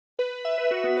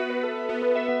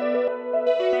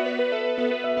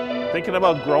Thinking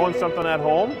about growing something at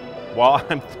home? Well,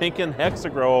 I'm thinking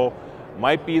Hexagro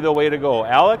might be the way to go.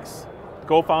 Alex,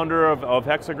 co-founder of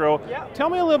Hexagro, yeah. Tell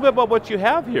me a little bit about what you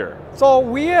have here. So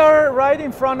we are right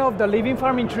in front of the living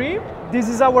farming tree. This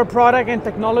is our product and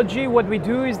technology. What we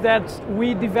do is that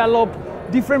we develop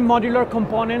different modular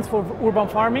components for urban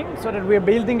farming, so that we're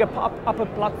building up a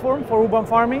platform for urban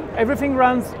farming. Everything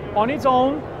runs on its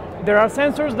own. There are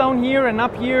sensors down here and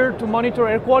up here to monitor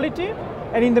air quality.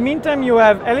 And in the meantime, you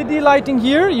have LED lighting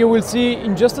here. You will see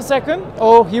in just a second.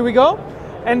 Oh, here we go.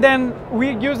 And then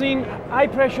we're using high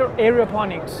pressure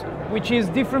aeroponics, which is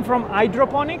different from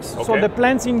hydroponics. Okay. So the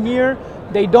plants in here,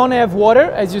 they don't have water.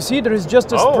 As you see, there is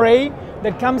just a spray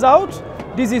that comes out.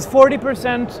 This is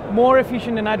 40% more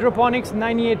efficient than hydroponics,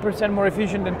 98% more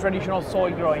efficient than traditional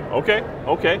soil growing. Okay,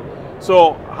 okay.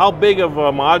 So how big of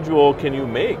a module can you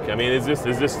make? I mean, is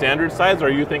this standard size, or are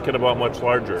you thinking about much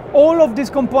larger? All of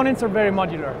these components are very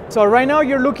modular. So right now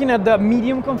you're looking at the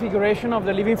medium configuration of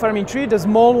the living farming tree. The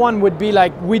small one would be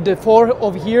like with the 4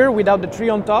 over here without the tree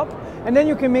on top. And then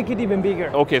you can make it even bigger.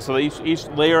 Okay, so each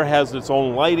layer has its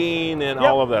own lighting and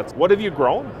all of that. What have you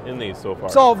grown in these so far?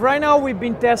 So right now we've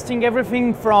been testing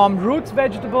everything from roots,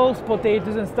 vegetables,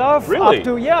 potatoes and stuff. Really? Up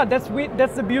to, yeah, that's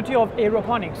the beauty of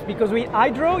aeroponics. Because with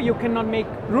hydro, you cannot make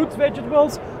roots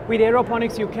vegetables. With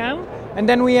aeroponics, you can. And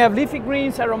then we have leafy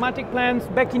greens, aromatic plants.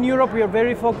 Back in Europe, we are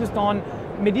very focused on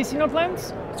medicinal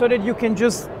plants, so that you can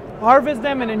just harvest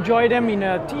them and enjoy them in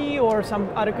a tea or some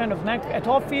other kind of snack at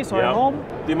office or at home.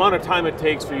 The amount of time it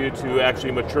takes for you to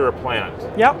actually mature a plant,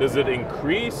 does it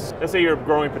increase? Let's say you're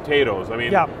growing potatoes. I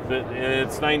mean,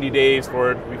 it's 90 days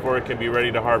before it can be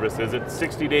ready to harvest. Is it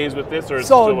 60 days with this, or is it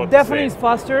still about definitely the same? It's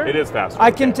faster. It is faster.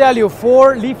 I can tell you,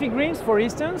 for leafy greens, for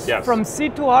instance, Yes. from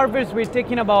seed to harvest, we're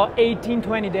taking about 18,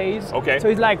 20 days. Okay. So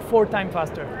it's like 4 times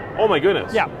faster. Oh my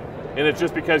goodness. Yeah. And it's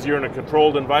just because you're in a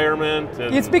controlled environment?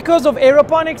 It's because of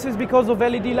aeroponics, it's because of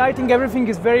LED lighting, everything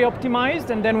is very optimized,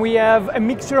 and then we have a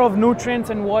mixture of nutrients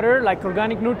and water, like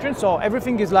organic nutrients, so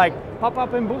everything is like pop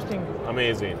up and boosting.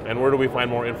 Amazing. And where do we find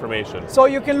more information? So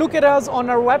you can look at us on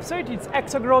our website, it's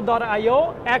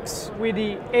hexagro.io, X with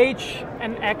the H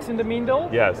and X in the middle.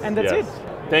 Yes. And that's it.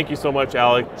 Thank you so much,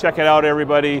 Alec. Check it out,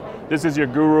 everybody. This is your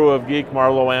guru of Geek,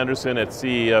 Marlo Anderson at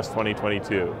CES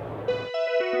 2022.